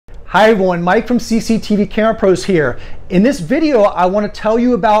Hi everyone, Mike from CCTV Camera Pros here. In this video, I want to tell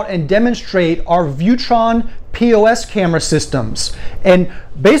you about and demonstrate our Viewtron POS camera systems. And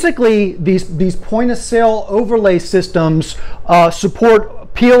basically, these point-of-sale overlay systems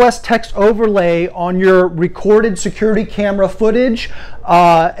support POS text overlay on your recorded security camera footage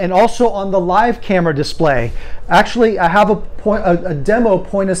and also on the live camera display. Actually, I have a demo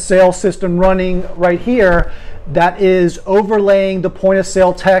point-of-sale system running right here that is overlaying the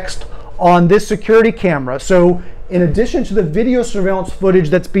point-of-sale text on this security camera. So in addition to the video surveillance footage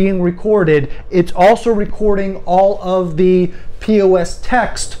that's being recorded, it's also recording all of the POS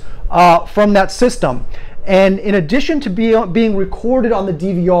text from that system. And in addition to being recorded on the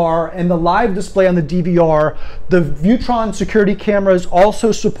DVR and the live display on the DVR, the Viewtron security cameras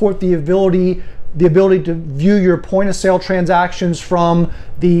also support the ability to view your point-of-sale transactions from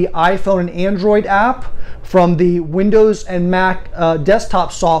the iPhone and Android app, from the Windows and Mac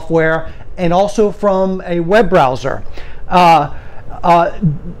desktop software, and also from a web browser.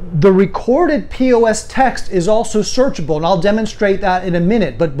 The recorded POS text is also searchable, and I'll demonstrate that in a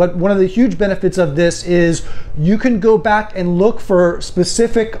minute. But one of the huge benefits of this is you can go back and look for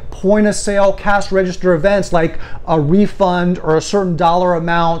specific point-of-sale cash register events like a refund or a certain dollar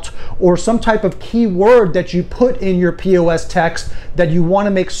amount or some type of keyword that you put in your POS text that you want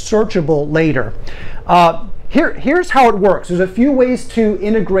to make searchable later. Here's how it works. There's a few ways to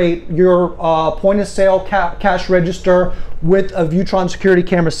integrate your point-of-sale cash register with a Viewtron security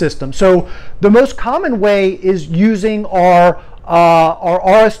camera system. So the most common way is using our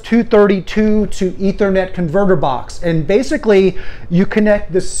RS-232 to Ethernet converter box. And basically, you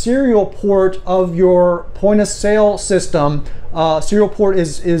connect the serial port of your point-of-sale system. Serial port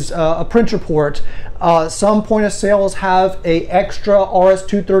is a printer port. Some point-of-sales have an extra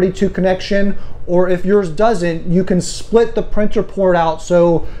RS-232 connection, or if yours doesn't, you can split the printer port out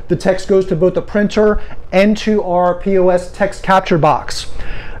so the text goes to both the printer and to our POS text capture box.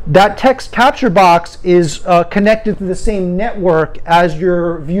 That text capture box is connected to the same network as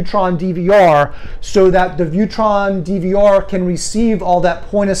your Viewtron DVR, so that the Viewtron DVR can receive all that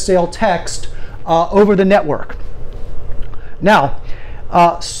point-of-sale text over the network. Now,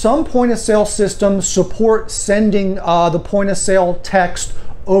 some point-of-sale systems support sending the point-of-sale text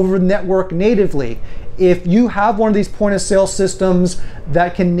over the network natively. If you have one of these point-of-sale systems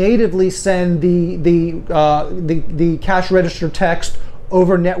that can natively send the cash register text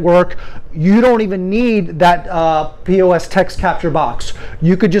over network, you don't even need that POS text capture box.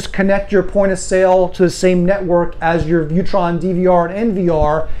 You could just connect your point-of-sale to the same network as your Viewtron DVR and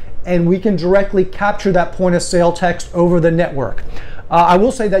NVR, and we can directly capture that point-of-sale text over the network. I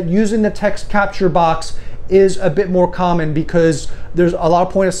will say that using the text capture box is a bit more common because there's a lot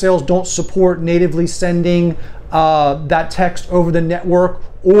of point-of-sales don't support natively sending that text over the network,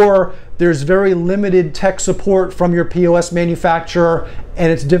 or there's very limited tech support from your POS manufacturer, and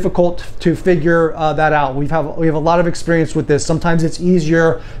it's difficult to figure that out. We have a lot of experience with this. Sometimes it's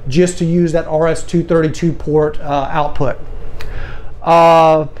easier just to use that RS-232 port output.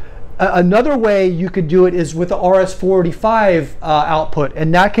 Another way you could do it is with the RS-485 output,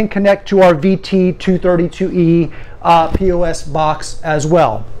 and that can connect to our VT232E POS box as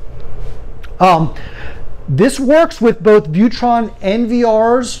well. This works with both Viewtron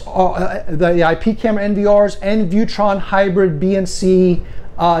NVRs, the IP camera NVRs, and Viewtron hybrid BNC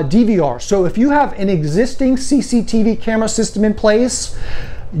DVR. So if you have an existing CCTV camera system in place,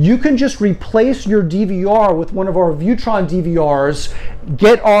 you can just replace your DVR with one of our Viewtron DVRs,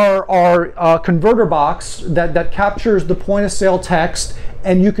 get our converter box that captures the point-of-sale text,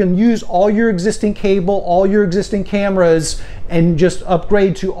 and you can use all your existing cable, all your existing cameras, and just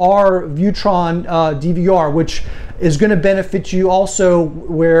upgrade to our Viewtron DVR, which is going to benefit you also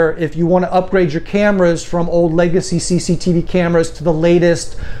where if you want to upgrade your cameras from old legacy CCTV cameras to the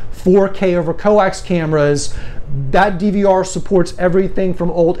latest 4K over coax cameras, that DVR supports everything from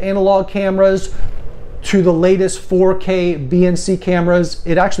old analog cameras to the latest 4K BNC cameras.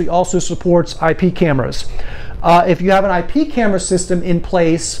 It actually also supports IP cameras. If you have an IP camera system in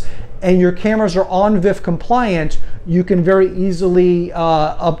place and your cameras are ONVIF compliant, you can very easily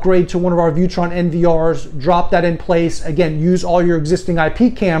upgrade to one of our Viewtron NVRs, drop that in place. Again, use all your existing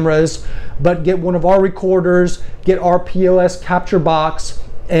IP cameras, but get one of our recorders, get our POS capture box,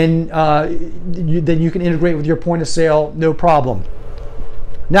 and then you can integrate with your point of sale, no problem.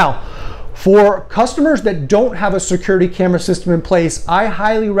 Now, for customers that don't have a security camera system in place, I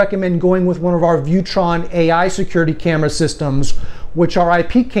highly recommend going with one of our Viewtron AI security camera systems, which are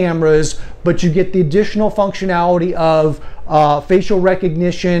IP cameras, but you get the additional functionality of facial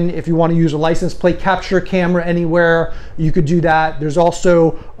recognition. If you want to use a license plate capture camera anywhere, you could do that. There's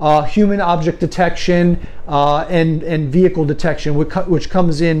also human object detection and vehicle detection, which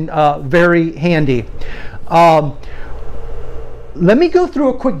comes in very handy. Let me go through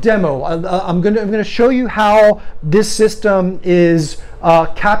a quick demo. I'm going to show you how this system is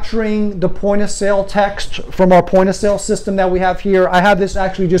capturing the point of sale text from our point of sale system that we have here. I have this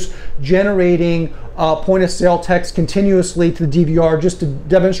actually just generating point of sale text continuously to the DVR just to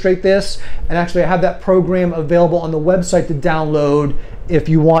demonstrate this. And actually I have that program available on the website to download if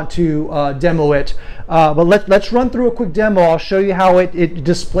you want to demo it. But let's run through a quick demo. I'll show you how it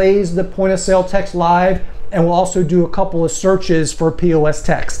displays the point of sale text live, and we'll also do a couple of searches for POS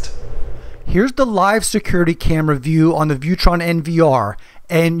text. Here's the live security camera view on the Viewtron NVR,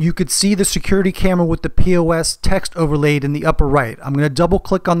 and you could see the security camera with the POS text overlaid in the upper right. I'm going to double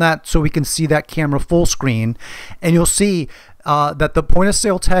click on that so we can see that camera full screen, and you'll see that the point of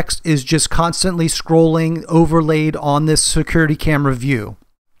sale text is just constantly scrolling overlaid on this security camera view.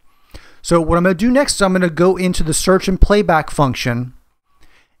 So what I'm going to do next is I'm going to go into the search and playback function,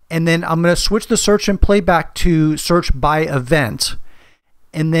 and then I'm going to switch the search and playback to search by event.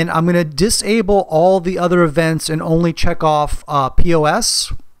 And then I'm going to disable all the other events and only check off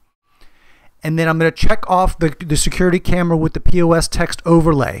POS. And then I'm going to check off the security camera with the POS text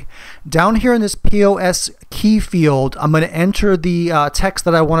overlay. Down here in this POS key field, I'm going to enter the text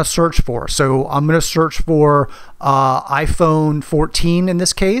that I want to search for. So I'm going to search for iPhone 14 in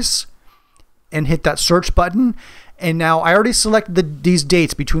this case, and hit that search button. And now I already selected these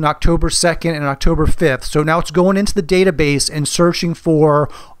dates between October 2nd and October 5th. So now it's going into the database and searching for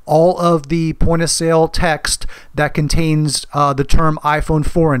all of the point of sale text that contains the term iPhone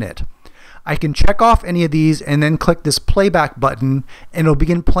 4 in it. I can check off any of these and then click this playback button, and it'll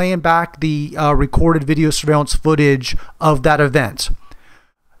begin playing back the recorded video surveillance footage of that event.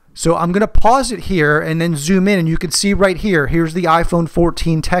 So I'm going to pause it here and then zoom in, and you can see right here, here's the iPhone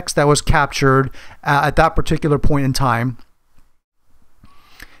 14 text that was captured at that particular point in time.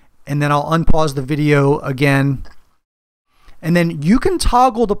 And then I'll unpause the video again. And then you can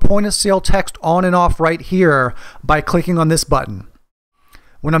toggle the point of sale text on and off right here by clicking on this button.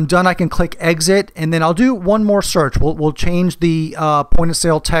 When I'm done, I can click exit, and then I'll do one more search. We'll change the point of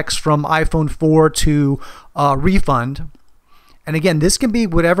sale text from iPhone 4 to refund. And again, this can be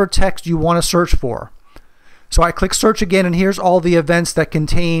whatever text you want to search for. So I click search again, and here's all the events that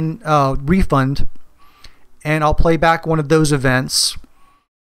contain refund. And I'll play back one of those events.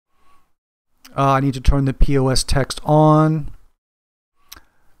 I need to turn the POS text on.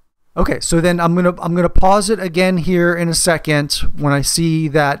 Okay, so then I'm gonna pause it again here in a second when I see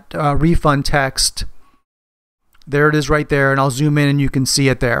that refund text. There it is right there, and I'll zoom in and you can see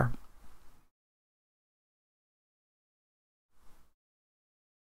it there.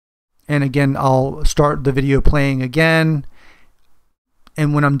 And again, I'll start the video playing again.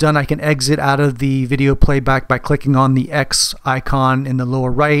 And when I'm done, I can exit out of the video playback by clicking on the X icon in the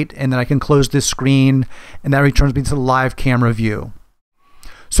lower right. And then I can close this screen, and that returns me to the live camera view.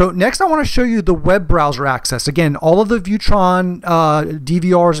 So next I want to show you the web browser access. Again, all of the Viewtron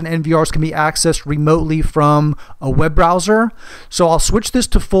DVRs and NVRs can be accessed remotely from a web browser. So I'll switch this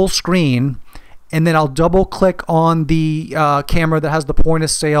to full screen, and then I'll double click on the camera that has the point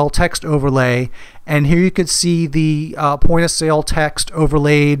of sale text overlay, and here you can see the point of sale text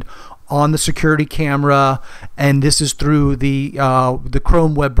overlaid on the security camera, and this is through the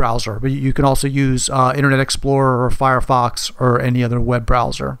Chrome web browser, but you can also use Internet Explorer or Firefox or any other web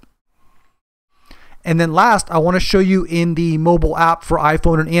browser. And then last, I want to show you in the mobile app for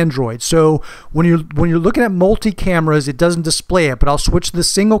iPhone and Android. So when you're looking at multi-cameras, it doesn't display it, but I'll switch to the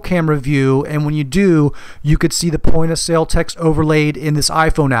single camera view, and when you do, you could see the point of sale text overlaid in this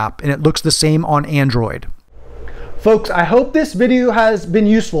iPhone app, and it looks the same on Android. Folks, I hope this video has been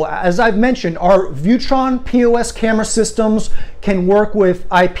useful. As I've mentioned, our Viewtron POS camera systems can work with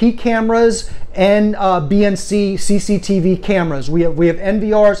IP cameras and BNC CCTV cameras. We have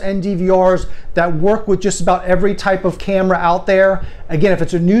NVRs and DVRs that work with just about every type of camera out there. Again, if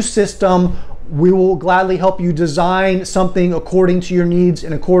it's a new system, we will gladly help you design something according to your needs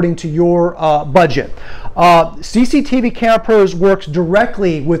and according to your budget. CCTV Camera Pros works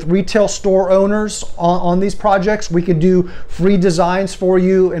directly with retail store owners on these projects. We can do free designs for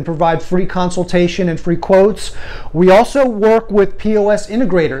you and provide free consultation and free quotes. We also work with POS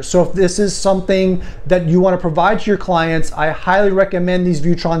integrators. So if this is something that you want to provide to your clients, I highly recommend these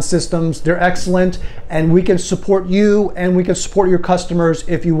Viewtron systems. They're excellent, and we can support you and we can support your customers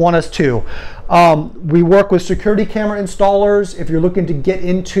if you want us to. We work with security camera installers. If you're looking to get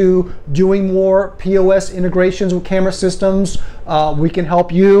into doing more POS integrations with camera systems, we can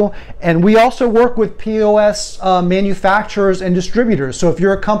help you. And we also work with POS manufacturers and distributors. So if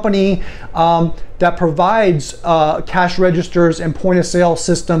you're a company that provides cash registers and point of sale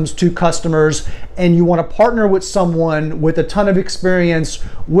systems to customers, and you want to partner with someone with a ton of experience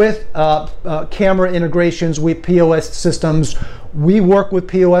with camera integrations with POS systems, we work with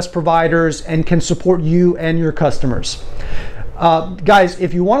POS providers and can support you and your customers. Guys,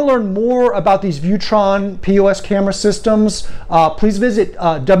 if you want to learn more about these Viewtron POS camera systems, please visit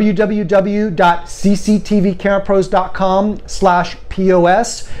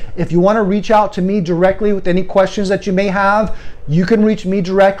www.cctvcamerapros.com/POS. If you want to reach out to me directly with any questions that you may have, you can reach me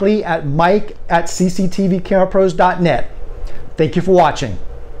directly at mike@cctvcamerapros.net. Thank you for watching.